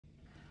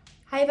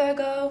Hi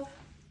Virgo,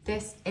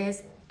 this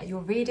is your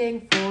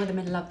reading for the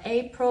middle of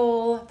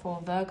April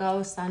for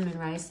Virgo, Sun, Moon,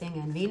 Rising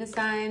and Venus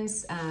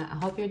signs. I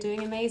hope you're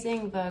doing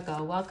amazing,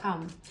 Virgo.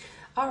 Welcome.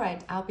 All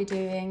right, I'll be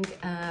doing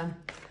a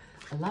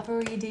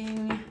lover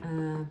reading,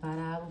 but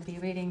I will be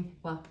reading,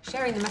 well,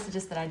 sharing the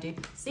messages that I do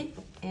see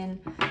in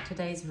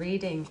today's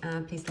reading.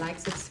 Please like,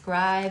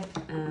 subscribe,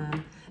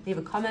 leave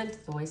a comment.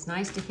 It's always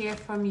nice to hear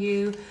from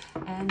you,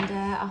 and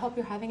I hope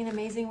you're having an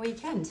amazing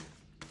weekend.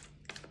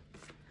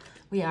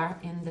 We are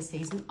in the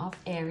season of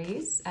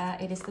Aries.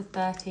 It is the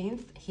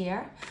 13th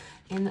here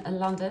in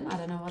London. I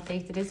don't know what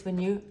date it is when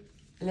you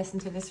listen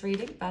to this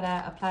reading, but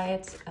apply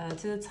it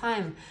to the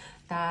time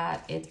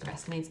that it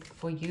resonates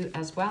for you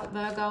as well,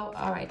 Virgo.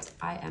 All right,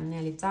 I am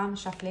nearly done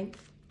shuffling.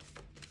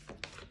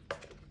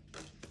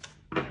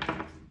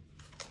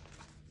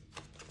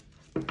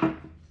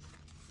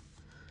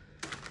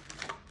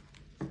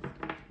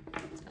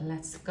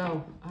 Let's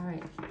go. All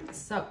right,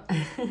 so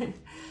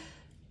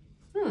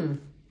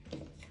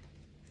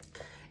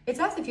it's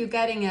as if you're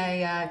getting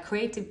a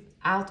creative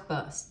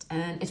outburst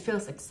and it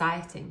feels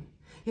exciting.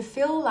 You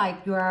feel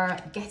like you're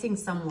getting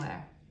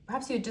somewhere.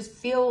 Perhaps you just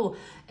feel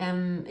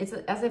it's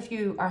as if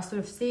you are sort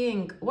of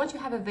seeing what you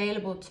have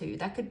available to you.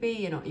 That could be,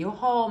 you know, your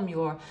home,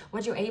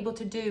 what you're able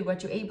to do,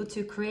 what you're able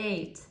to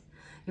create.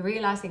 You're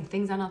realizing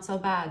things are not so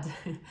bad.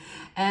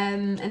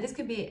 And this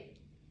could be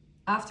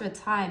after a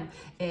time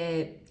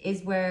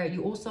is where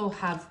you also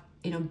have,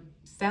 you know,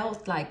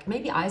 felt like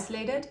maybe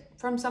isolated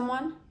from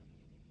someone.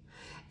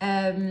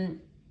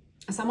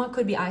 Someone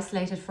could be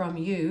isolated from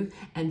you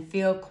and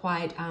feel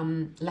quite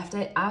left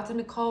out in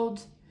the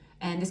cold.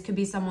 And this could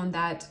be someone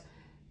that,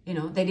 you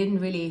know, they didn't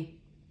really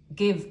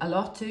give a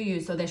lot to you,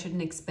 so they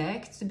shouldn't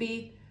expect to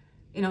be,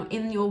 you know,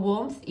 in your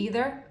warmth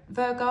either,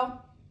 Virgo.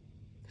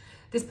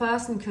 This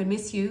person could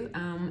miss you,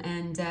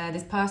 and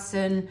this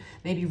person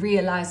maybe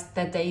realized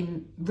that they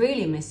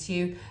really miss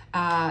you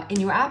in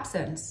your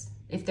absence,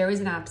 if there is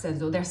an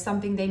absence or there's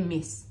something they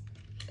miss,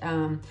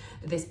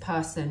 this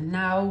person.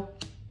 Now,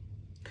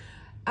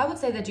 I would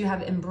say that you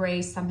have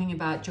embraced something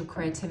about your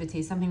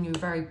creativity, something you're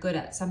very good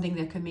at, something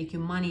that can make you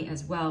money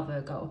as well,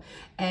 Virgo.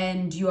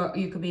 And you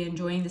could be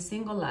enjoying the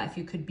single life.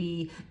 You could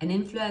be an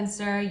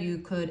influencer. You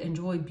could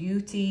enjoy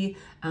beauty.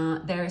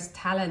 There's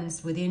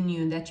talents within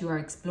you that you are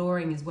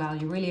exploring as well.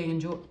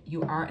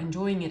 You are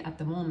enjoying it at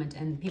the moment,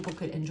 and people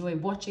could enjoy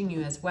watching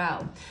you as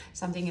well.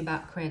 Something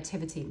about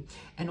creativity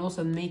and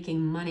also making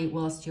money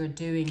whilst you're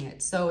doing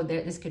it. So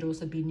this could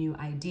also be new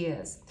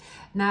ideas.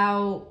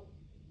 Now,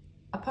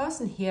 a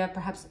person here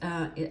perhaps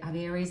have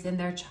Aries in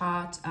their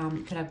chart,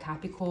 could have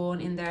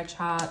Capricorn in their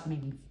chart,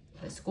 maybe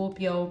a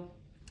Scorpio.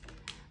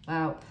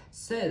 Wow.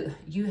 So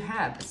you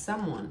have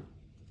someone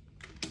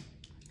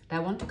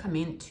that want to come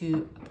in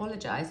to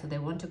apologize, or they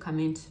want to come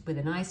in with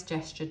a nice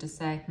gesture to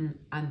say,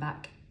 I'm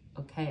back.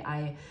 Okay,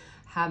 I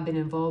have been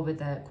involved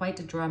with quite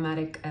a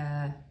dramatic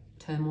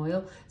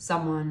turmoil.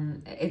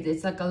 Someone,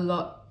 it's like a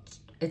lot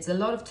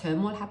of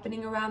turmoil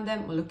happening around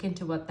them. We'll look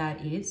into what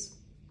that is.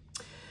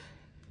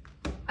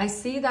 I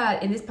see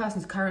that in this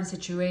person's current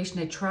situation,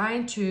 they're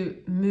trying to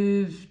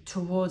move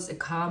towards a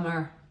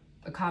calmer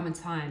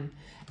time.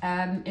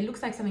 It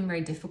looks like something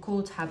very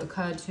difficult have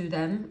occurred to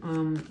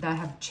them that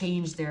have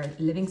changed their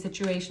living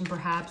situation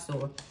perhaps,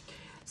 or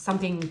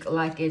something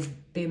like it's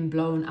been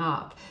blown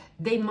up.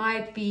 They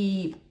might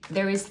be,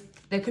 there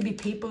could be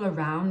people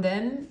around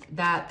them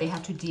that they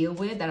have to deal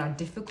with that are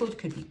difficult.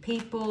 Could be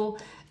people,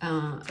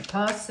 a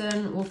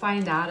person. We'll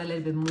find out a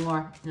little bit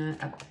more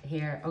up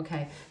here.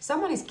 Okay,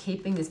 someone is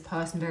keeping this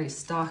person very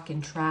stuck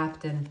and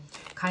trapped and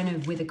kind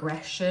of with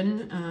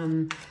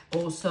aggression.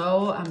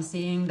 Also, I'm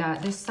seeing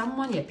that there's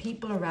someone,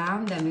 people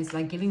around them is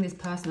like giving this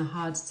person a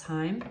hard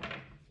time.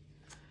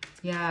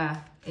 Yeah,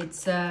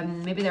 it's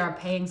maybe they are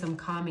paying some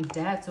karmic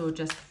debts or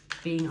just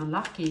being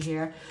unlucky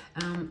here.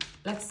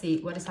 Let's see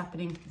what is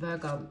happening,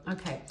 Virgo.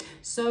 Okay,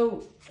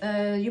 so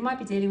you might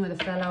be dealing with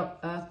a fellow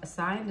earth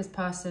sign. This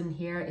person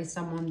here is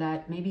someone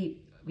that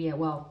maybe, yeah,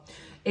 well,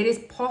 it is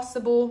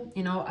possible,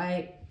 you know,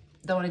 I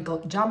don't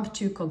want to jump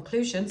to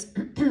conclusions.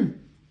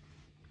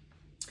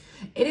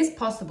 It is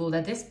possible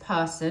that this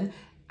person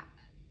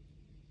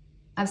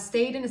has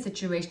stayed in a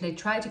situation, they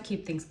try to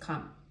keep things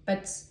calm,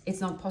 but it's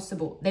not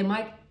possible. They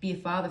might be a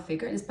father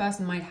figure. This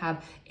person might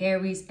have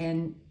Aries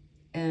and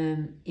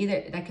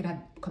either that could have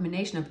a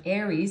combination of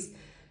Aries,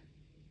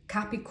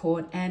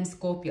 Capricorn and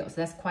Scorpio. So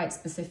that's quite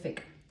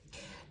specific.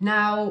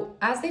 Now,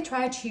 as they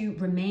try to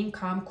remain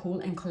calm,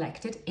 cool and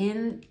collected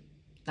in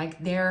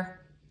like their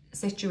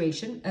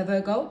situation,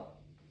 Virgo,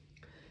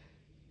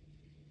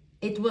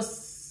 it was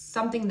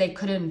something they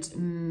couldn't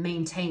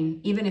maintain.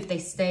 Even if they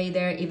stay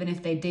there, even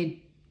if they did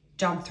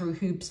jump through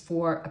hoops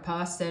for a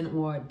person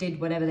or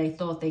did whatever they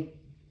thought they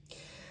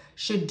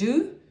should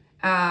do,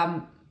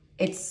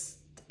 it's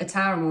a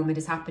tower moment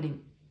is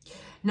happening.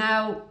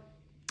 Now,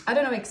 I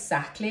don't know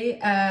exactly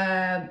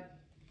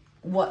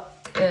what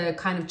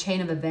kind of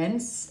chain of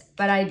events,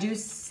 but I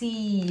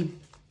see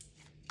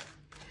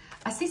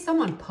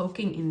someone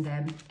poking in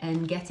them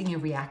and getting a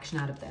reaction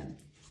out of them.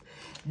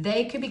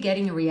 they could be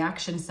getting a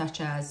reaction such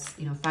as,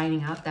 you know,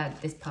 finding out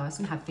that this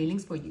person have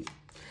feelings for you.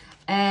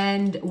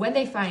 And when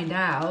they find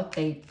out,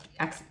 they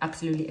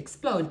absolutely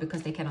explode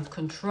because they cannot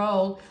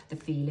control the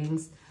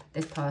feelings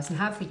this person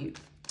have for you.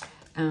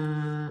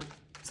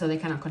 So they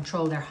cannot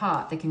control their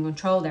heart. They can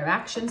control their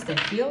actions, they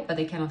feel, but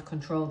they cannot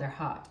control their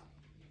heart.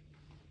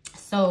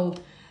 So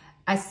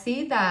I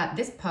see that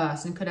this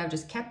person could have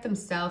just kept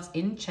themselves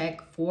in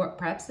check for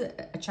perhaps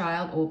a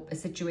child or a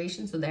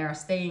situation, so they are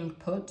staying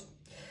put.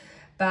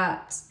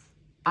 But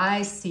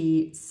I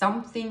see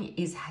something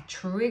is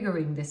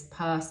triggering this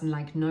person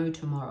like no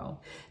tomorrow.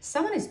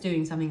 Someone is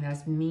doing something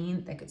that's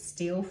mean, that could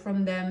steal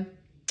from them.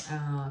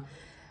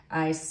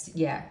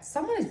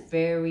 Someone is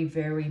very,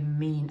 very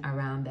mean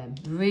around them.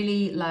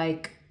 Really,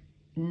 like,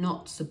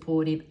 not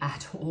supportive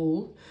at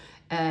all.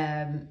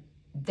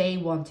 They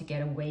want to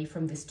get away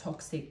from this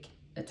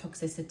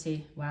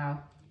toxicity.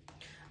 Wow.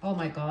 Oh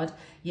my God.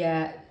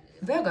 Yeah.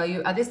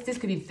 Virgo, this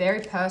could be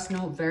very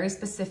personal, very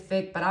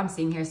specific, but I'm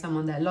seeing here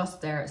someone that lost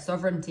their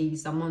sovereignty,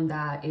 someone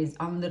that is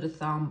under the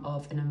thumb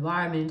of an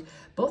environment,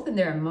 both in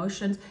their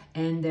emotions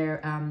and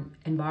their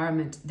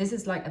environment. This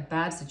is like a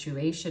bad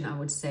situation, I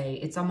would say.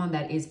 It's someone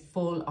that is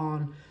full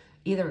on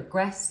either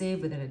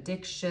aggressive with an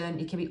addiction.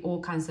 It can be all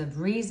kinds of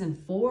reason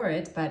for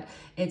it, but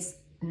it's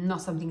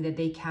not something that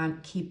they can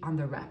keep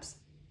under wraps.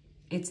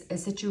 It's a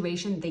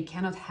situation they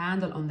cannot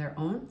handle on their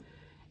own.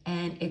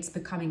 And it's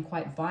becoming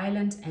quite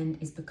violent and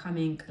is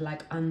becoming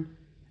like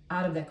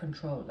out of their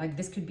control. Like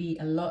this could be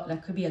a lot, there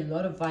could be a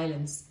lot of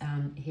violence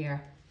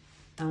here.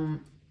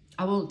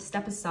 I will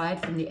step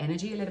aside from the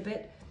energy a little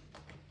bit.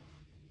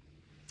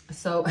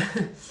 So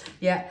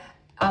yeah,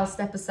 I'll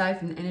step aside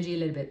from the energy a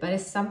little bit, but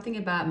it's something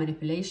about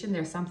manipulation.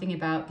 There's something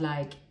about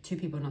like two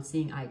people not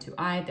seeing eye to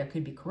eye. There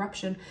could be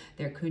corruption.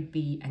 There could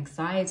be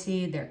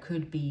anxiety. There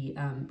could be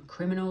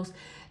criminals.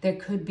 There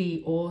could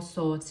be all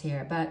sorts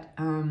here. But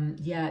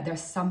yeah,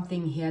 there's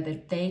something here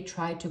that they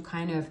try to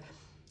kind of,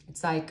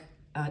 it's like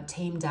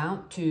tame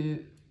down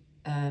to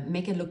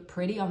make it look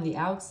pretty on the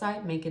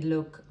outside, make it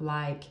look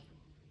like,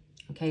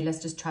 okay,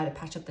 let's just try to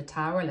patch up the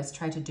tower. Let's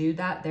try to do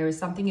that. There is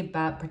something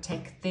about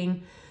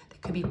protecting,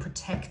 could be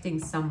protecting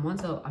someone.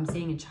 So I'm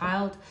seeing a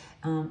child,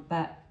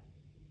 but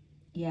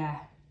yeah,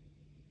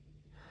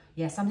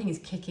 something is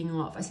kicking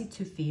off. I see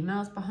two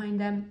females behind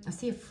them. I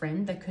see a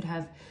friend that could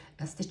have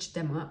stitched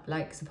them up,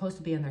 like supposed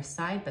to be on their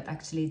side, but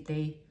actually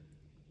they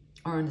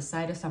are on the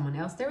side of someone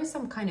else. There is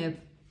some kind of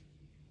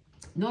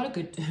not a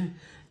good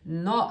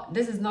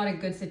this is not a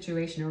good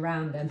situation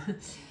around them.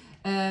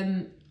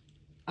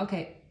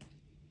 Okay,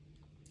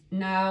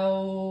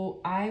 now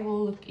I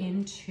will look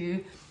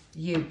into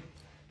you.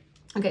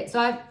 Okay,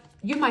 so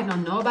you might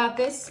not know about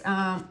this,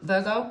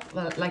 Virgo.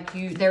 Well, like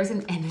there is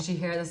an energy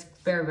here that's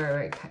very, very,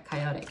 very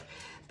chaotic.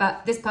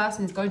 But this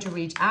person is going to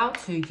reach out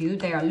to you.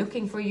 They are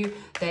looking for you.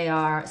 They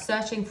are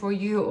searching for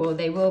you, or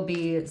they will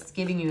be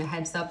giving you a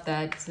heads up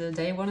that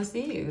they want to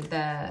see you.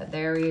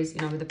 There is, you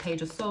know, with the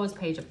Page of Swords,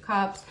 Page of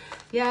Cups.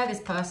 Yeah, this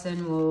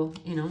person will,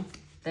 you know,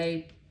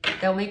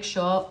 they'll make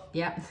sure,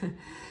 yeah.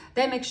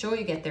 They make sure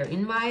you get their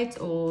invite,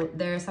 or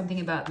there's something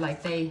about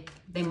like they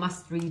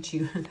must reach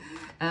you.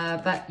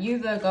 But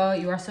you, Virgo,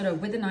 you are sort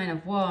of with the Nine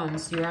of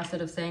Wands, you are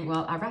sort of saying,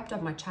 well, I wrapped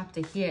up my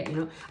chapter here, you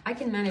know, I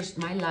can manage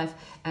my life,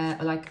 I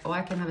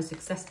can have a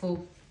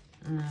successful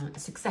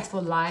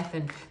life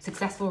and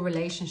successful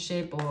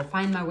relationship, or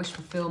find my wish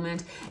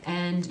fulfillment.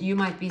 And you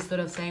might be sort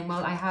of saying,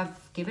 well, I have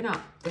given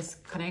up this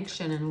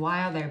connection, and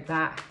why are they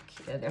back?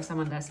 There's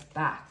someone that's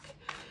back.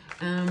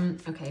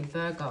 Okay,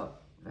 Virgo.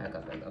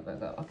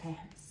 Okay,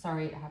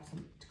 sorry, I have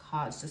some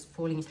cards just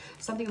falling.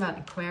 Something about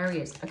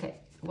Aquarius. Okay,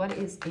 what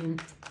is in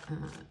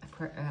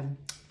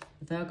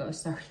Virgo?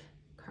 Sorry,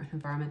 current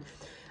environment.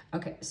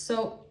 Okay,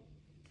 so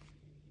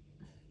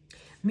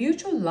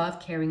mutual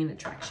love, caring, and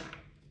attraction.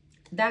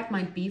 That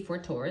might be for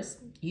Taurus.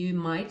 You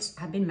might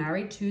have been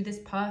married to this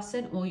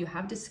person, or you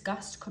have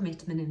discussed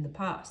commitment in the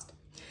past.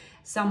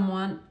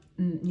 Someone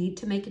need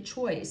to make a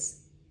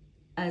choice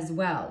as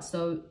well.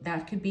 So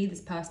that could be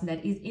this person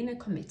that is in a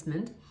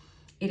commitment.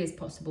 It is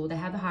possible. They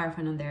have a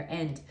Hierophant on their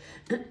end.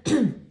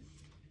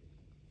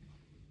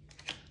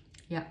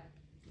 Yeah.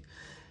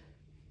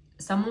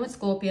 Someone with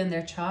Scorpio in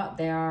their chart,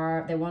 they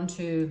want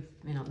to,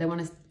 you know, they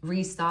want to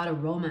restart a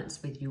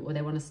romance with you, or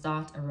they want to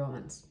start a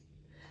romance.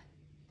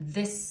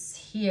 This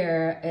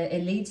here,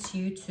 it leads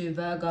you to,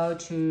 Virgo,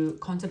 to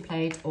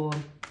contemplate, or,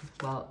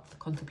 well,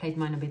 contemplate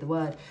might not be the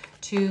word,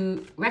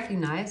 to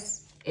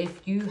recognize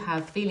if you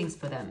have feelings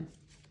for them.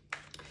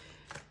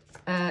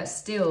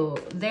 Still,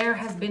 there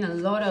has been a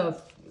lot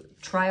of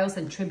trials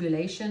and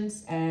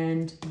tribulations,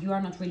 and you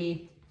are not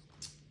really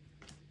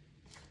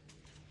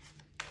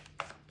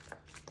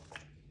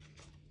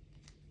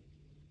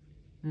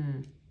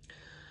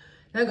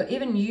Virgo,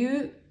 even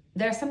you,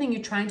 there's something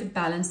you're trying to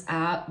balance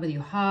out with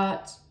your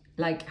heart,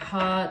 like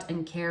heart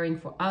and caring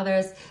for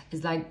others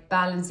is like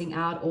balancing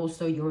out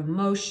also your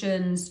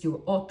emotions,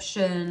 your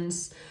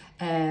options,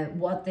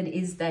 what it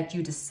is that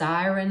you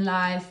desire in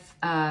life.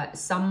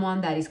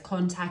 Someone that is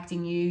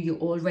contacting you,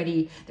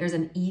 there's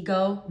an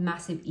ego,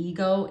 massive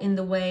ego in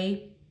the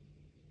way.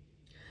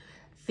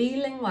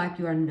 feeling like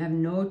you have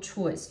no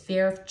choice,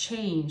 fear of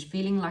change,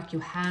 feeling like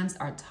your hands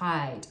are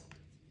tied.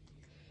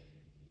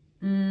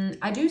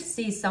 I do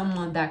see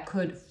someone that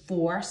could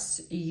force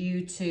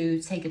you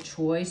to take a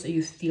choice, or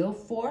you feel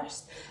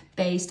forced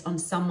based on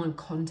someone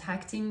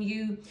contacting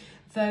you,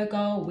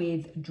 Virgo,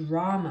 with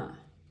drama.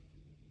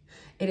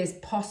 It is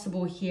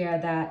possible here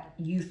that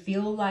you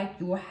feel like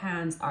your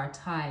hands are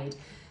tied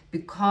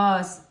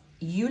because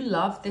you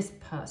love this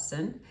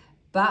person,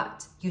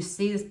 but you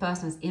see this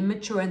person as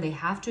immature and they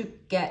have to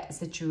get a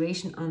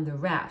situation under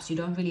wraps. You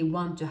don't really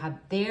want to have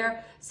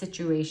their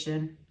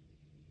situation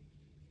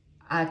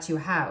at your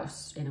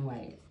house in a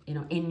way, you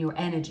know, in your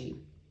energy.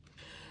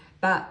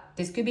 But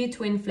this could be a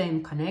twin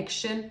flame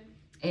connection.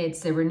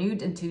 It's a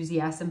renewed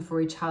enthusiasm for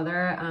each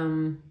other.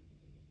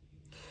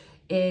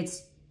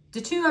 It's the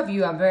two of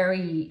you are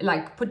very,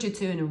 like, put you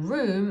two in a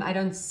room. I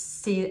don't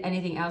see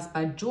anything else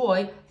but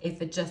joy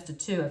if it's just the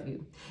two of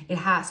you. It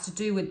has to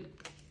do with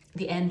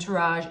the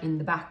entourage in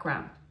the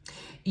background.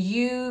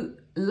 You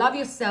love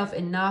yourself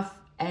enough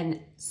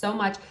and so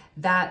much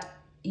that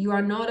you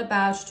are not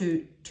about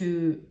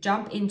to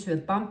jump into a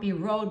bumpy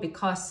road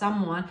because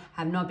someone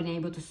have not been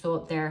able to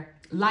sort their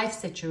life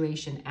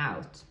situation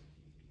out.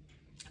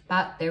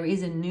 But there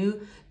is a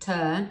new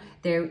turn.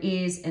 There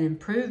is an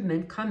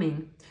improvement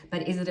coming.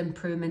 But is it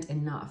improvement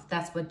enough?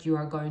 That's what you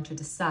are going to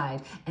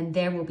decide. And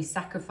there will be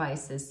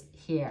sacrifices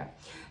here.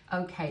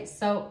 Okay,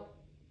 so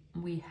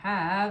we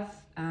have...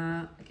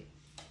 okay.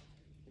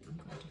 I'm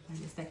going to find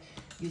this deck.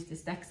 Use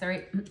this deck,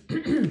 sorry.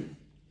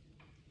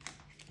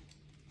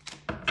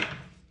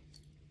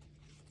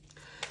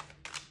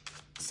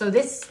 So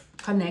this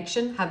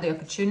connection have the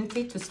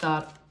opportunity to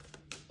start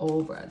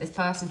over. This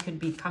person could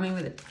be coming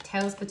with the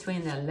tails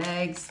between their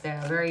legs.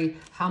 They're very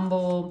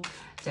humble.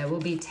 They will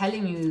be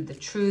telling you the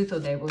truth, or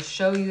they will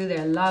show you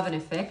their love and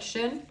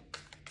affection.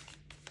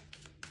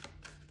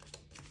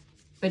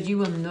 But you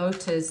will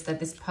notice that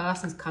this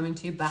person's coming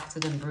to you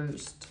battered and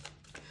bruised.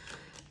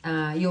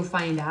 You'll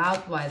find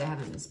out why they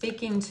haven't been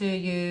speaking to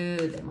you.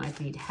 They might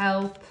need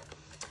help.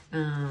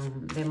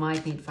 They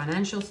might need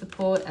financial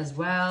support as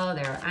well.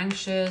 They're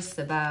anxious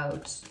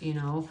about, you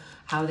know,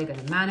 how they're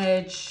going to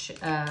manage.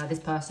 This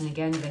person,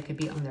 again, they could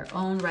be on their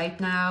own right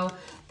now.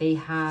 They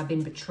have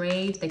been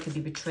betrayed. They could be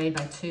betrayed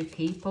by two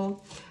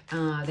people.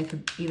 They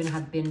could even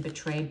have been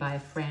betrayed by a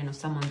friend or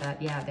someone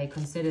that, yeah, they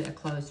considered a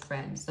close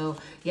friend. So,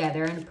 yeah,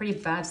 they're in a pretty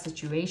bad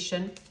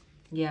situation.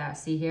 Yeah,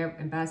 see here,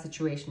 in bad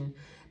situation.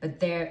 But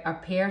they are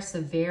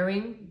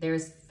persevering.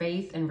 There's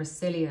faith and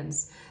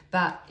resilience.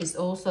 But it's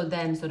also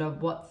then sort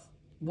of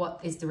what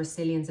is the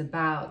resilience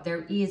about?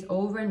 There is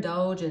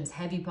overindulgence,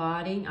 heavy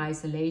partying,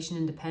 isolation,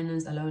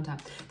 independence, alone time.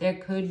 There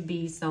could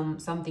be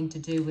something to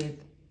do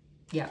with,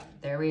 yeah,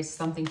 there is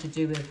something to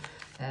do with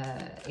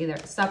either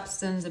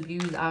substance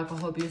abuse,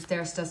 alcohol abuse.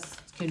 There's just,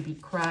 could be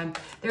crime.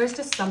 There's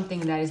just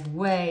something that is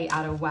way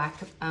out of whack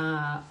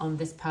on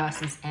this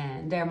person's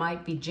end. There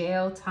might be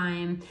jail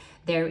time.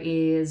 There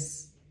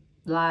is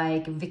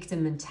like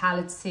victim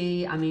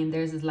mentality. I mean,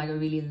 there's like a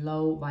really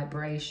low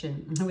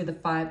vibration with the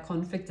 5: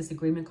 conflict,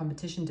 disagreement,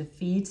 competition,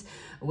 defeat,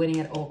 winning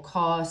at all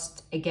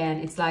cost. Again,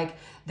 it's like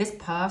this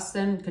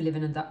person could live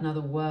in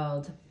another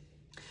world.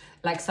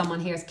 Like someone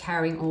here is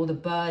carrying all the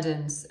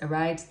burdens,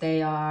 right?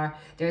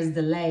 There's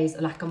delays,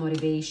 lack of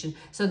motivation.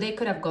 So they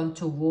could have gone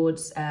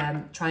towards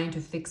trying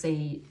to fix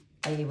a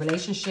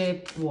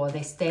relationship, or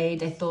they stayed.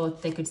 They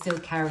thought they could still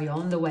carry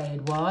on the way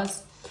it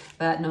was.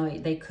 But no,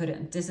 they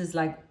couldn't. This is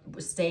like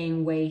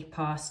staying way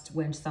past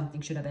when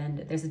something should have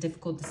ended. There's a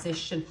difficult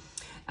decision.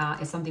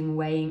 Is something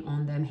weighing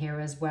on them here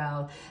as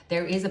well.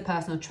 There is a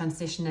personal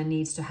transition that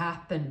needs to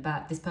happen,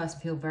 but this person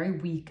feels very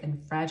weak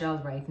and fragile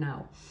right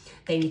now.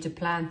 They need to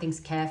plan things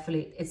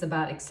carefully. It's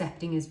about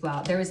accepting as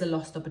well. There is a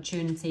lost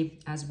opportunity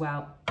as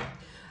well.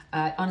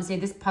 Honestly,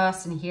 this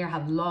person here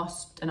have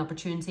lost an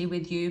opportunity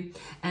with you.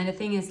 And the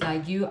thing is,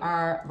 like, you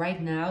are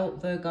right now,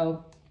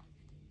 Virgo,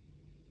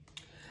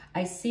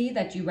 I see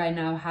that you right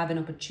now have an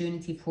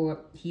opportunity for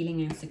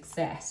healing and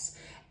success.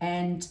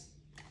 And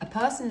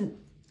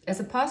there's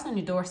a person on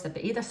your doorstep,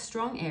 either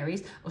strong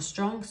Aries or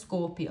strong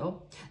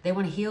Scorpio. They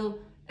want to heal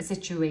a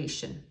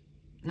situation.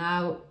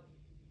 Now,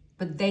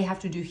 but they have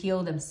to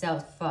heal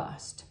themselves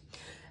first.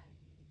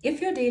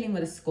 If you're dealing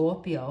with a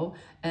Scorpio,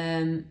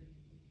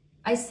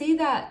 I see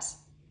that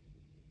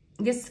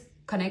this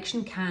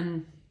connection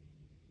can,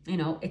 you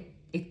know,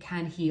 it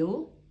can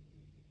heal.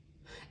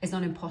 It's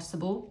not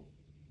impossible.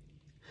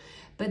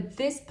 But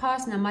this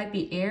person, that might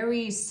be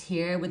Aries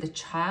here with a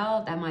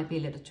child, that might be a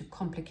little too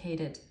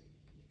complicated.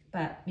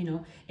 But, you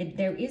know,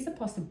 there is a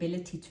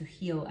possibility to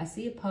heal. I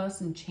see a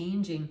person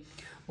changing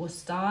or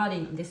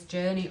starting this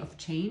journey of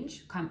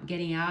change,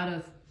 getting out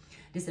of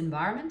this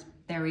environment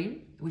they're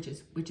in, which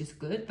is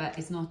good, but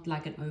it's not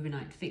like an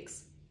overnight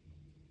fix.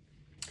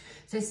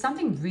 So it's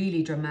something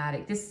really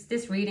dramatic.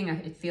 This reading,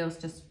 it feels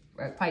just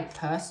quite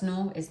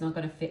personal. It's not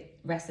going to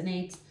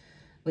resonate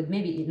with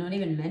maybe not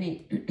even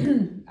many.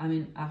 I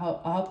mean, I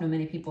hope not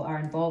many people are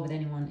involved with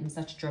anyone in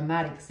such a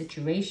dramatic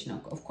situation,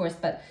 of course,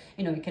 but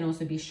you know, it can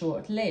also be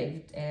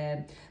short-lived.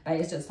 But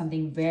it's just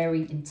something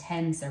very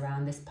intense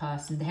around this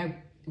person. They have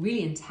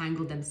really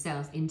entangled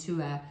themselves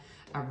into a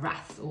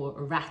wrath or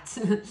a rat.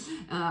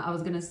 I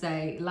was gonna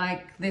say,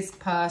 like this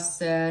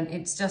person,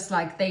 it's just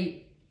like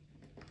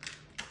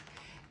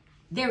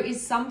there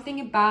is something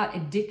about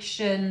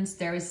addictions.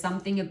 There is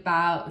something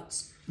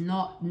about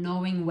not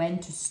knowing when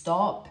to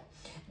stop.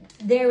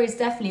 There is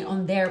definitely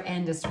on their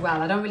end as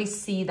well. I don't really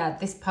see that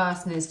this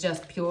person is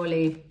just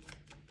purely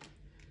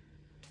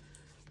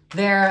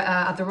they're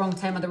at the wrong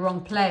time, at the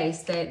wrong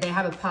place. They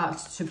have a part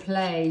to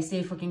play. See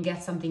if we can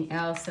get something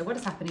else. So what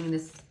is happening in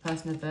this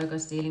person that Virgo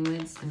is dealing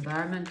with?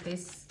 Environment,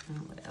 please.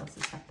 What else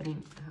is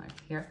happening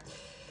here?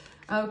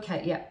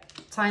 Okay, yeah.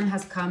 Time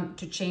has come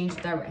to change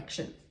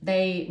direction.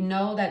 They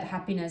know that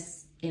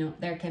happiness, you know,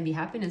 there can be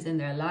happiness in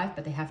their life,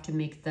 but they have to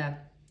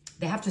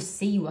they have to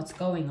see what's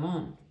going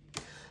on.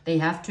 They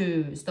have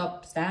to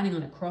stop standing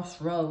on a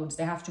crossroads.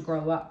 They have to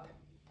grow up.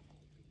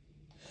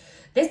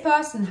 This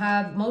person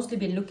have mostly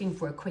been looking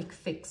for a quick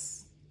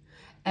fix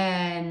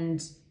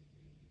and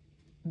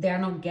they're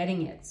not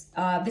getting it.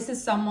 This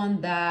is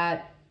someone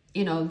that,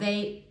 you know,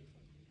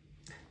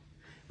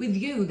 with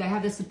you, they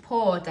have the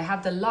support, they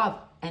have the love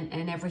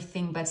and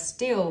everything, but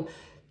still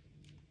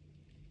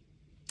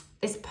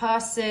this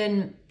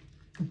person,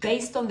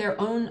 based on their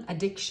own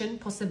addiction,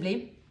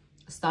 possibly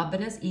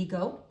stubbornness,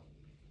 ego,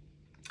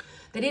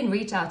 they didn't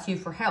reach out to you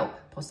for help,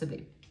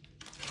 possibly.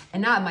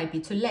 And now it might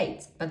be too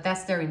late, but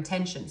that's their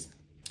intentions.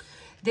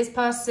 This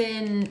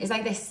person is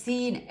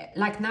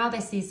like now they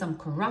see some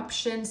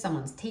corruption,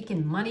 someone's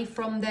taken money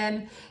from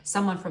them,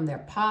 someone from their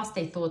past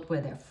they thought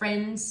were their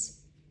friends.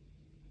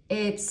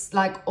 It's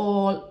like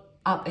all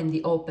up in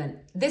the open.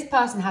 This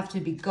person have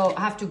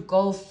to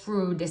go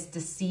through this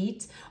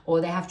deceit,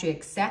 or they have to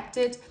accept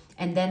it,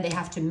 and then they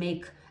have to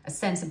make a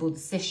sensible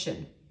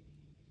decision.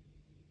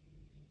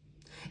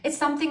 It's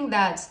something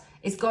that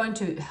is going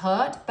to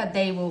hurt, but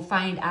they will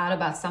find out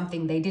about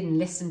something they didn't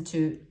listen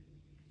to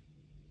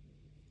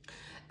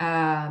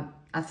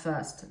at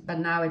first, but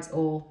now it's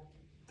all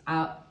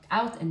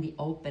out in the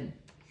open.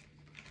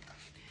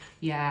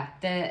 Yeah,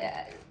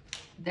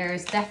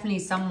 there's definitely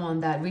someone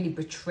that really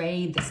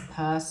betrayed this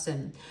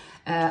person,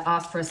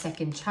 asked for a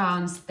second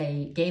chance.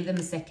 They gave them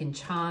a second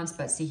chance,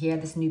 but see here,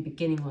 this new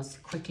beginning was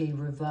quickly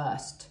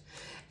reversed.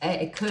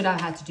 It could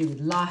have had to do with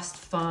lust,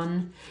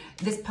 fun.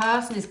 This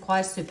person is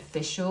quite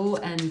superficial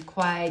and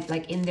quite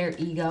like in their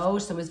ego.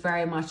 So it's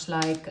very much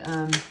like,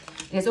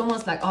 it's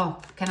almost like, oh,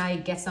 can I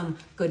get some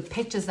good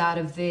pictures out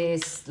of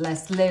this?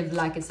 Let's live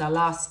like it's our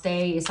last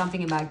day. It's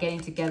something about getting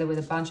together with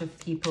a bunch of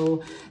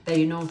people that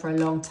you've known for a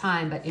long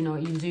time, but you know,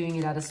 you're doing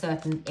it at a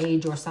certain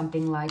age or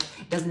something. Like,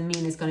 it doesn't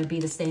mean it's going to be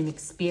the same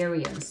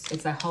experience.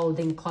 It's like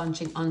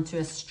clutching onto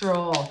a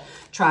straw,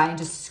 trying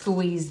to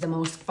squeeze the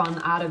most fun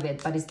out of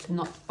it, but it's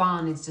not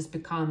fun. It's just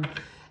become,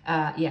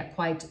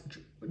 quite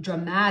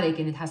dramatic,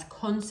 and it has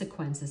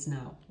consequences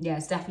now. Yeah,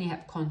 it's definitely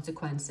have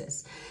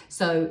consequences.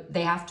 So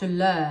they have to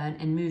learn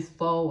and move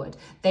forward.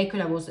 They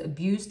could have also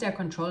abused their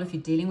control. If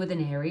you're dealing with an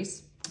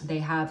Aries, they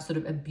have sort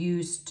of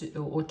abused,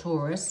 or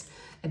Taurus,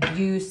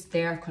 abused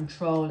their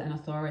control and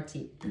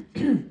authority.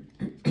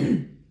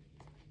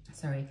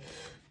 Sorry.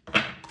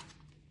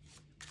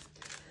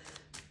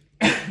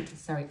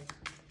 Sorry.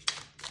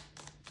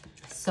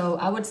 So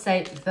I would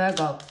say,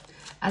 Virgo,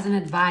 as an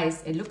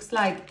advice, it looks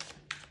like,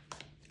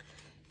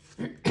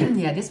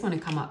 yeah, this one to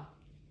come up.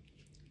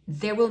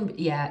 There will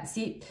be,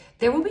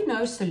 there will be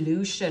no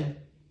solution.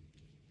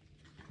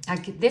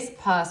 Like, this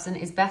person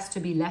is best to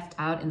be left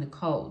out in the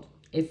cold,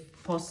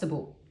 if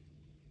possible.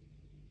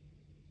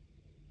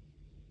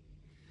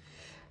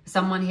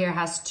 Someone here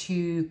has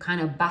to kind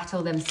of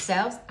battle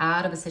themselves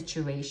out of a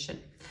situation.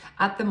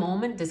 At the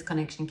moment, this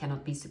connection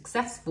cannot be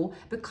successful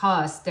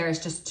because there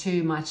is just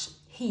too much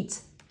heat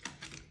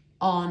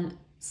on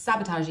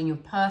sabotaging your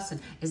person.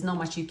 There's not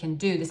much you can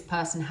do. This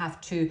person have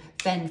to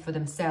fend for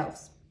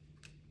themselves.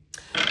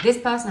 This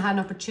person had an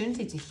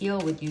opportunity to heal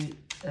with you,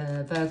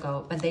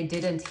 Virgo, but they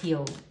didn't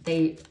heal.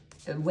 They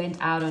went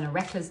out on a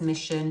reckless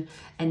mission,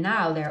 and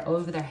now they're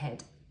over their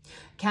head.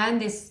 Can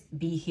this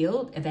be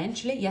healed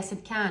eventually? Yes,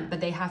 it can,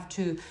 but they have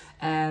to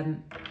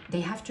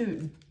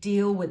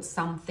deal with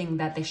something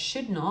that they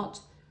should not.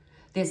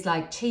 There's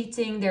like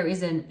cheating, there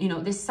isn't, you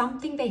know, there's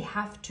something they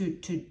have to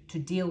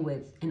deal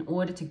with in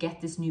order to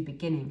get this new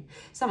beginning.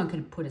 Someone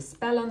could put a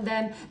spell on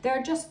them.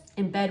 They're just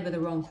in bed with the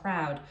wrong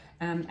crowd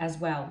as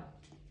well.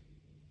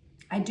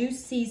 I do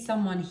see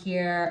someone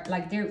here,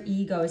 like their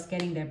ego is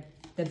getting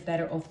the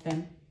better of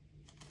them.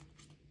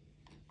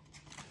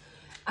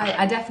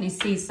 I definitely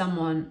see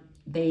someone,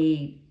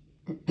 they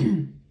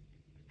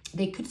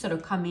could sort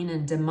of come in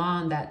and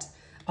demand that,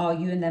 oh,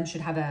 you and them should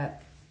have a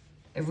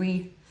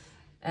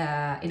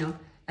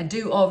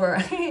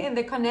do-over in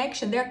the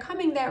connection.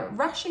 They're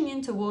rushing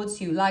in towards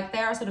you, like they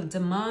are sort of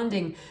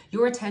demanding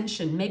your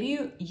attention. Maybe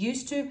you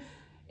used to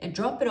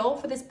drop it all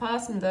for this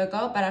person,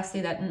 Virgo, but I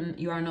see that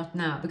you are not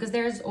now, because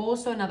there's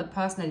also another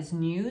person that is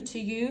new to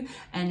you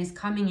and is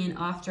coming in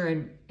after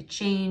a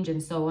change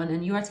and so on,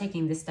 and you are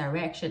taking this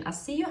direction. I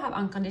see you have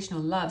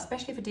unconditional love,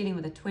 especially if you're dealing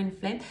with a twin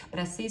flame, but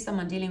I see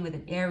someone dealing with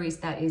an Aries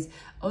that is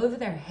over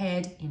their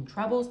head in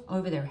troubles,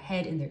 over their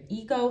head in their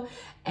ego,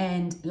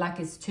 and like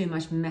it's too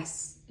much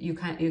mess. You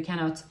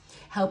cannot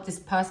help this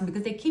person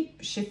because they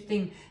keep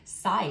shifting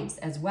sides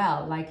as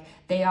well. Like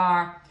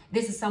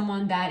this is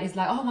someone that is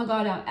like, oh my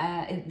God,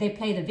 they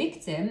play the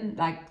victim,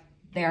 like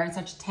they're in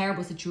such a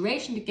terrible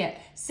situation to get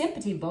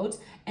sympathy votes.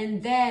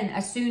 And then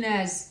as soon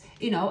as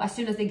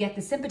they get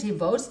the sympathy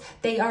votes,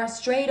 they are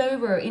straight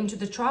over into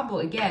the trouble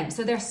again.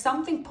 So there's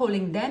something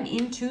pulling them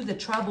into the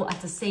trouble at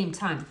the same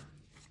time.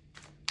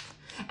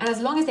 And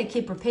as long as they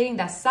keep repeating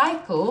that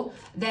cycle,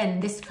 then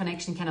this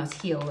connection cannot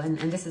heal. And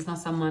this is not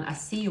someone I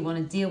see you want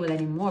to deal with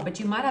anymore. But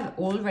you might have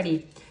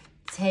already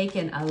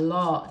taken a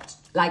lot,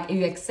 like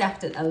you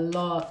accepted a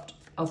lot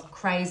of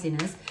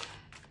craziness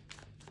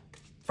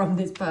from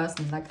this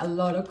person, like a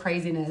lot of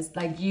craziness.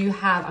 Like you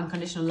have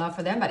unconditional love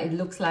for them, but it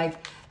looks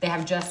like they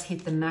have just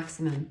hit the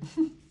maximum.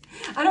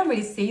 I don't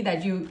really see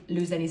that you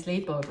lose any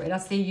sleep over it. I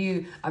see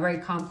you are very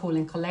calm, cool,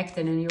 and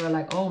collected, and you're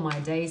like, oh my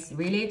days,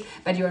 really?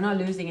 But you're not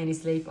losing any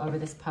sleep over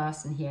this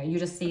person here. You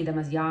just see them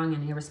as young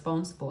and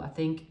irresponsible, I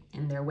think,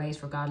 in their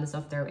ways, regardless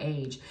of their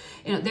age.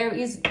 There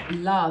is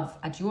love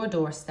at your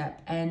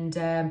doorstep,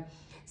 and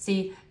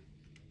see,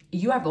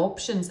 you have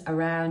options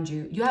around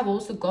you. You have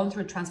also gone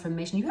through a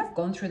transformation. You have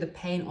gone through the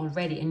pain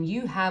already, and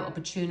you have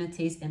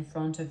opportunities in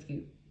front of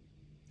you.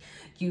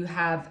 You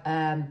have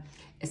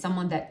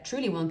someone that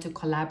truly wants to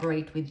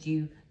collaborate with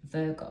you,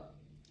 Virgo.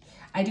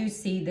 I do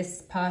see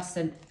this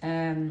person,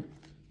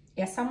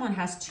 someone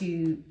has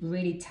to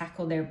really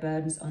tackle their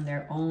burdens on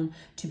their own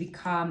to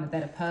become a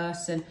better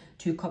person,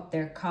 to cope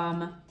their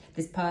karma.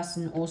 This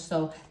person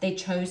also, they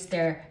chose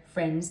their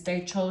friends,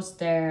 they chose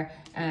their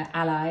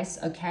allies,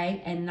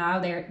 okay? And now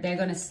they're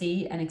going to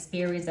see and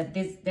experience that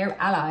their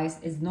allies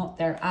is not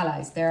their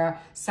allies. They're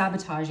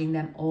sabotaging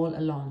them all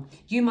along.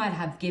 You might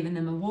have given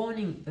them a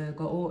warning,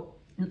 Virgo, or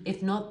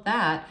if not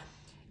that,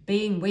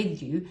 being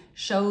with you,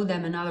 show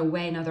them another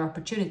way, another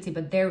opportunity.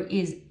 But there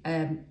is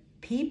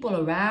people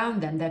around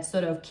them that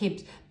sort of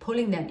keeps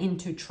pulling them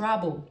into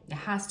trouble. It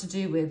has to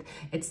do with,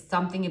 it's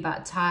something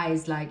about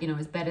ties, like,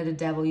 it's better the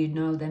devil you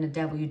know than the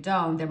devil you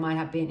don't. There might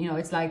have been,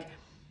 it's like,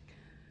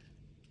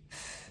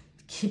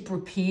 keep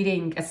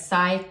repeating a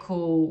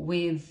cycle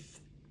with,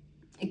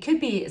 it could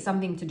be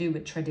something to do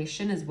with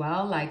tradition as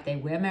well, like they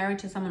were married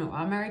to someone or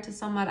are married to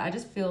someone. I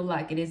just feel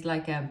like it is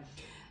like a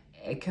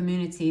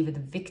community with a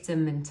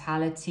victim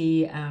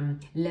mentality,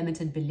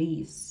 limited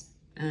beliefs,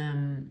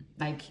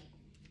 like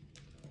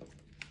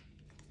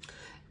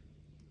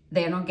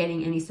they are not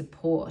getting any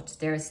support.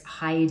 There's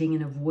hiding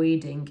and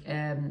avoiding.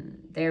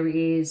 There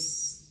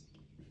is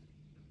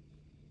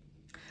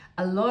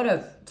a lot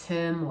of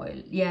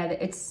turmoil. Yeah,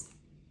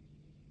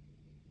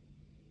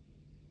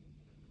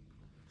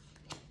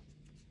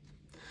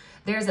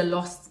 there's a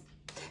loss.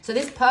 So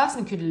this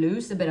person could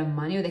lose a bit of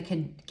money, or they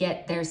could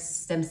get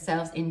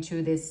themselves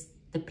into this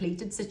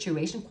depleted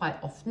situation quite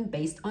often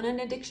based on an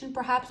addiction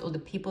perhaps, or the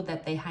people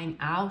that they hang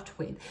out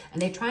with. And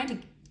they're trying to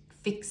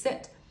fix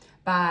it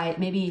by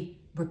maybe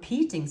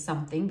repeating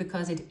something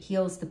because it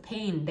heals the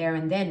pain there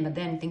and then, but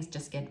then things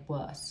just get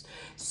worse.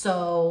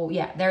 So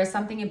yeah, there is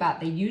something about,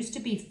 they used to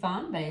be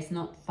fun, but it's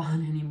not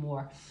fun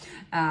anymore.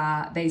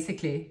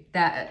 Basically,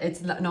 that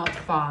it's not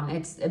fun.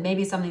 It's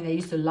maybe something they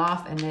used to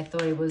laugh and they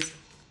thought it was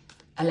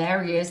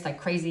hilarious, like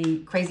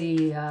crazy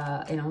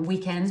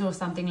weekends or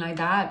something like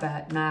that,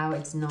 but now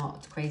it's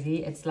not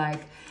crazy. It's like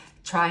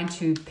trying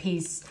to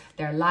piece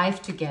their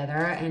life together,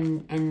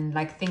 and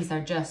like things are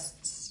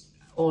just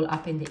all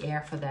up in the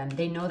air for them.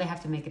 They know they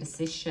have to make a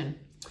decision,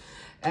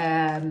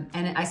 and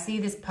I see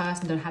this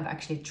person don't have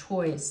actually a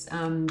choice.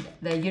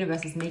 The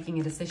universe is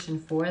making a decision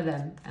for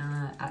them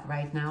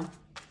right now.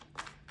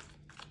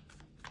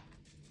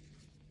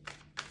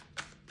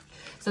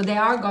 So they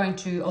are going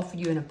to offer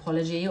you an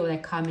apology, or they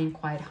come in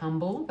quite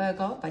humble,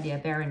 Virgo. But yeah,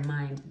 bear in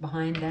mind,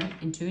 behind them,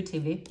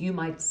 intuitively, you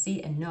might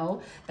see and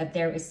know that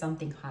there is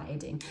something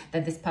hiding.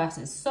 That this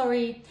person is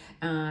sorry.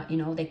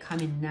 They come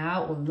in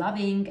now all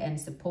loving and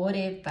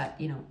supportive,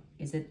 but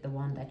is it the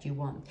one that you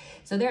want?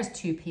 So there's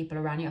two people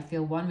around you. I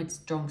feel one with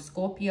strong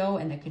Scorpio,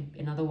 and there could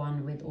be another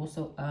one with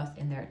also Earth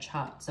in their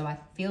chart. So I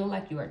feel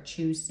like you are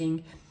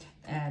choosing.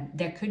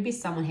 There could be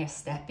someone here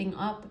stepping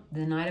up,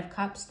 the Knight of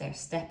Cups. They're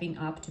stepping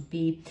up to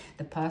be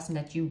the person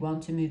that you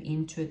want to move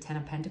into a Ten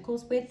of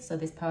Pentacles with. So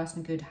this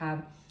person could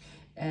have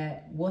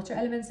water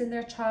elements in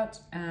their chart.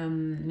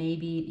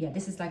 Maybe, yeah,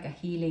 this is like a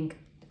healing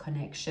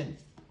connection.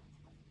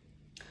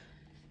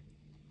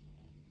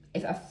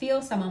 If I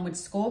feel someone with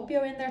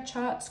Scorpio in their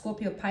chart,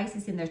 Scorpio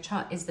Pisces in their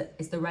chart is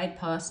the right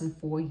person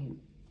for you.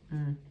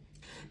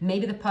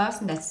 Maybe the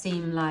person that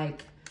seemed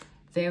like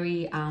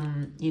very,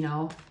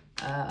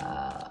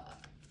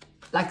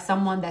 like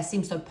someone that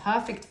seems so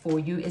perfect for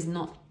you is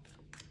not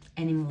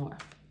anymore.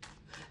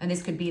 And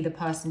this could be the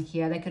person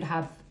here. They could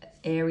have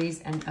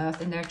Aries and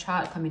Earth in their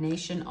chart,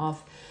 combination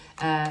of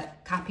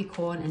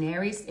Capricorn and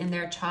Aries in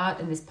their chart.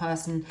 And this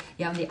person,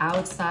 yeah, on the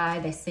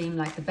outside, they seem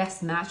like the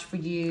best match for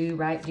you,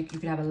 right? You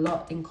could have a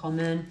lot in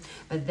common,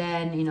 but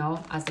then, you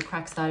know, as the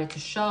cracks started to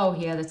show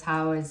here, the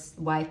Tower is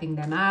wiping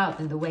them out,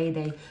 and the way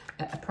they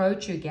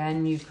approach you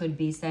again, you could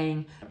be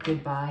saying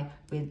goodbye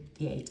with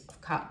the Eight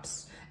of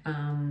Cups.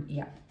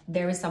 Yeah,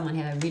 there is someone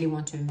here that really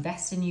wants to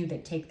invest in you. They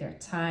take their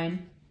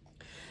time.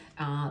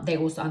 They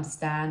also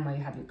understand why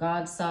you have your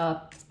guards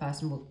up. This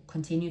person will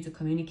continue to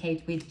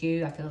communicate with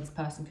you. I feel this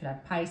person could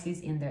have Pisces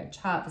in their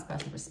chart. This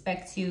person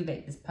respects you.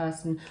 This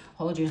person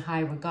holds you in high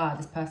regard.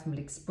 This person will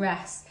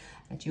express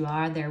that you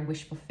are their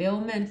wish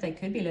fulfillment. They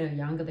could be a little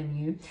younger than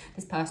you.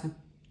 This person,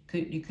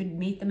 you could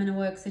meet them in a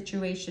work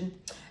situation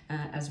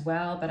as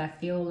well. But I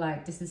feel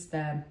like this is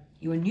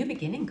your new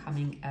beginning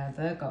coming,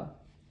 Virgo.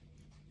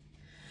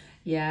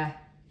 Yeah.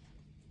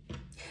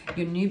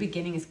 Your new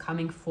beginning is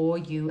coming for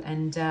you,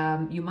 and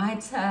you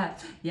might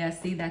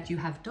see that you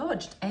have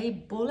dodged a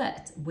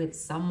bullet with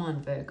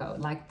someone, Virgo,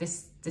 like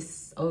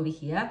this over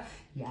here.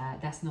 Yeah,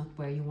 that's not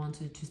where you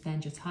wanted to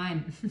spend your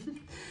time.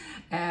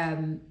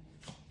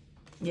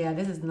 Yeah,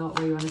 this is not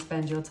where you want to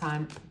spend your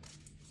time.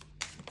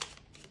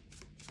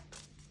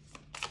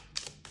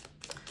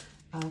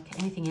 Okay,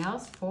 anything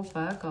else for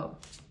Virgo?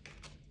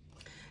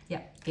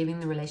 Yeah, giving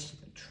the relationship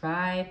a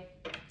try.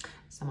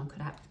 Someone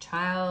could have a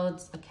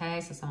child, okay?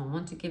 So someone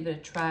wants to give it a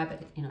try,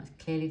 but, you know,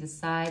 clearly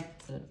decide,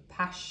 sort of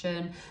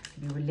passion,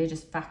 could be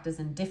religious factors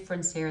and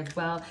difference here as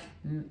well.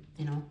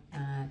 You know,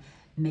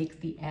 make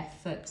the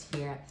effort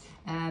here.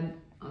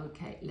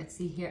 Okay, let's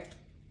see here.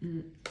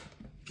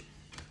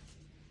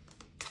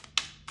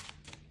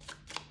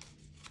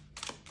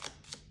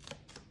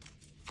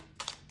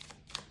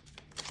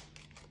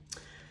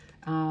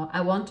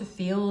 I want to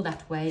feel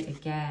that way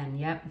again,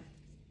 yep.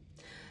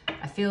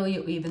 I feel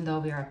you, even though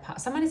we are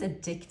apart. Someone is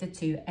addicted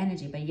to your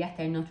energy, but yet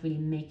they're not really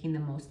making the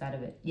most out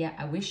of it. Yeah,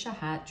 I wish I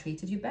had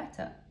treated you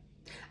better.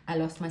 I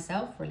lost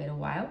myself for a little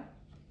while.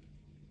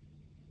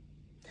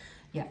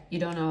 Yeah, you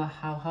don't know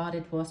how hard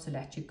it was to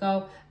let you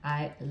go.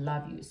 I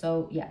love you.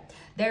 So yeah,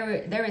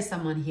 there is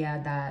someone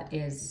here that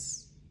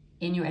is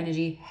in your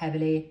energy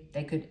heavily.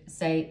 They could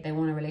say they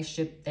want a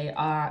relationship. They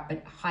are,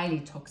 but highly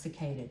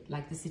intoxicated.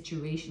 Like the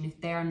situation,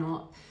 if they're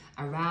not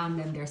around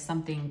them, there's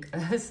something...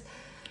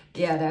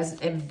 Yeah, there's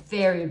a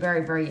very,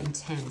 very, very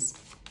intense.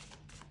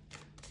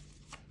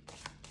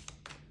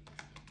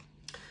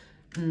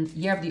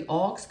 Year of the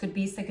Ox could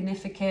be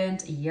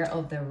significant. Year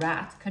of the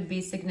Rat could be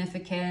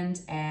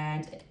significant.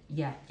 And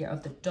yeah, Year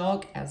of the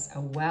Dog as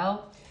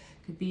well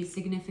could be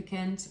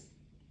significant.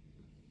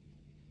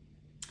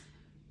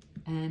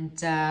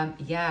 And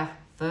yeah,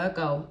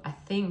 Virgo, I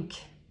think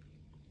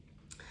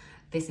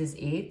this is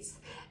it.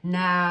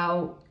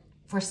 Now,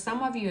 for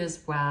some of you as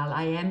well,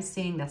 I am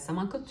seeing that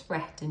someone could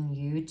threaten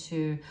you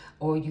to,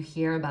 or you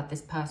hear about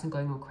this person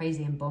going all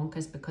crazy and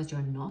bonkers because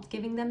you're not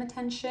giving them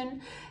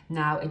attention.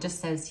 Now, it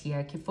just says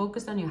here, keep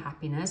focused on your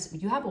happiness.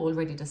 You have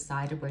already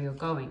decided where you're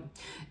going.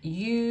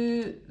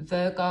 You,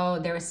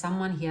 Virgo, there is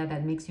someone here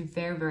that makes you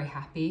very, very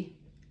happy.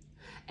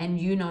 And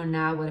you know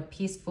now what a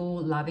peaceful,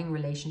 loving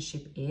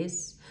relationship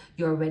is.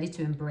 You're ready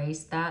to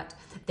embrace that.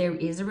 There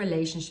is a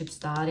relationship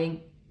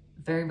starting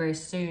very, very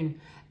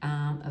soon.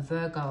 A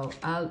Virgo.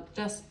 I'll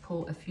just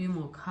pull a few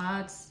more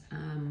cards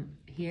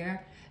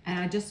here, and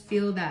I just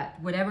feel that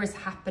whatever is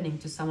happening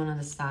to someone on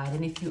the side,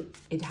 and if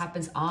it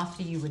happens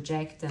after you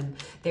reject them,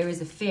 there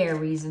is a fair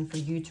reason for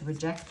you to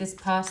reject this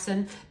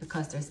person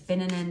because there's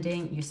been an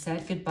ending. You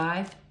said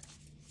goodbye.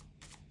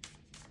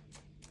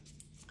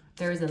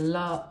 There is a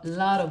lot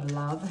of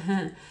love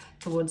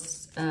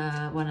towards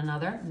one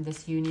another in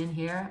this union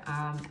here,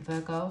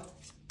 Virgo.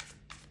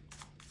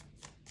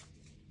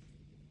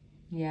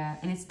 Yeah,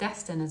 and it's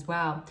destined as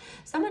well.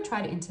 Someone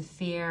tried to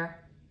interfere,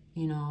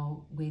 you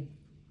know, with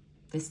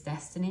this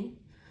destiny.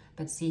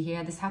 But see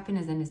here, this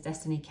happiness and this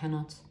destiny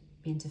cannot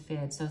be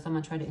interfered. So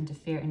someone tried to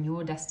interfere in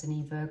your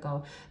destiny,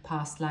 Virgo,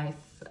 past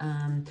life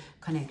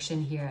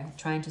connection here,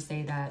 trying to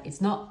say that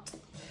it's not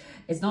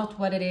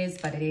what it is,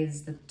 but it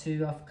is the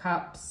Two of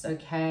Cups,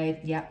 okay?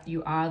 Yeah,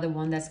 you are the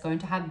one that's going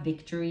to have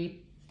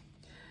victory,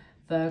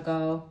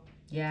 Virgo.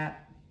 Yeah,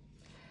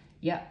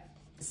 yeah.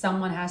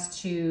 Someone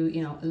has to,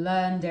 you know,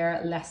 learn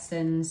their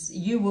lessons.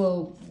 You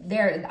will,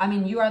 I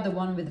mean, you are the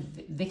one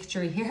with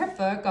victory here,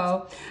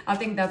 Virgo. I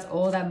think that's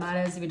all that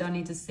matters. We don't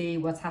need to see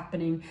what's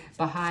happening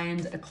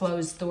behind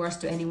closed doors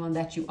to anyone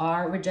that you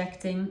are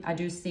rejecting. I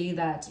do see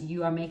that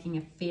you are making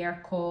a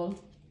fair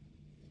call.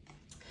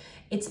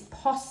 It's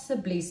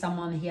possibly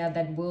someone here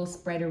that will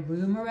spread a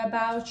rumor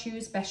about you,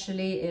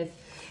 especially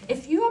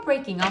if you are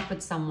breaking up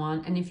with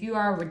someone and if you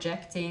are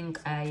rejecting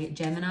a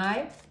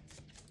Gemini,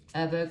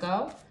 a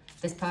Virgo,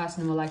 this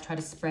person will like try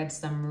to spread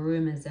some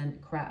rumors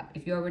and crap.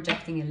 If you're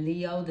rejecting a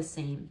Leo, the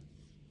same.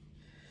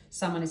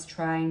 Someone is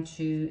trying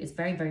to, it's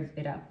very, very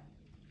bitter.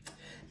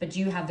 But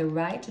you have the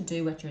right to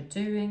do what you're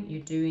doing.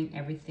 You're doing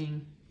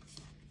everything,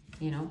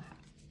 you know.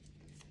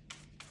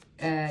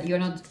 You're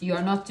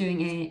not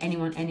doing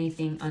anyone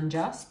anything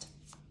unjust.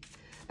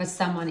 But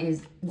someone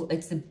is,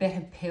 it's a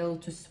bitter pill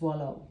to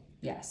swallow.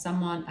 Yeah,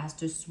 someone has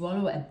to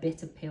swallow a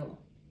bitter pill.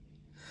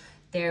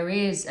 There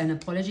is an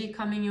apology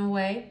coming your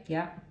way.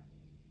 Yeah.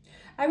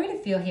 I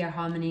really feel here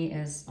Harmony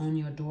is on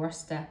your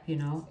doorstep, you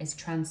know, is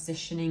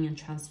transitioning and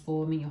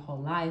transforming your whole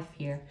life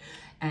here.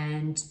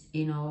 And,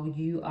 you know,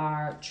 you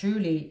are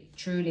truly,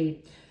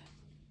 truly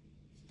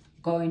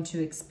going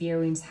to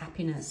experience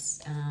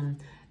happiness,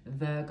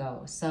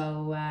 Virgo.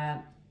 So,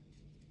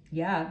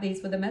 yeah,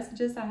 these were the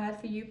messages I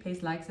had for you.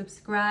 Please like,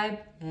 subscribe,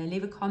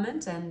 leave a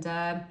comment, and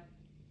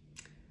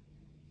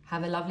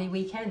have a lovely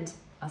weekend.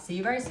 I'll see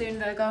you very soon,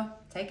 Virgo.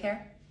 Take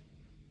care.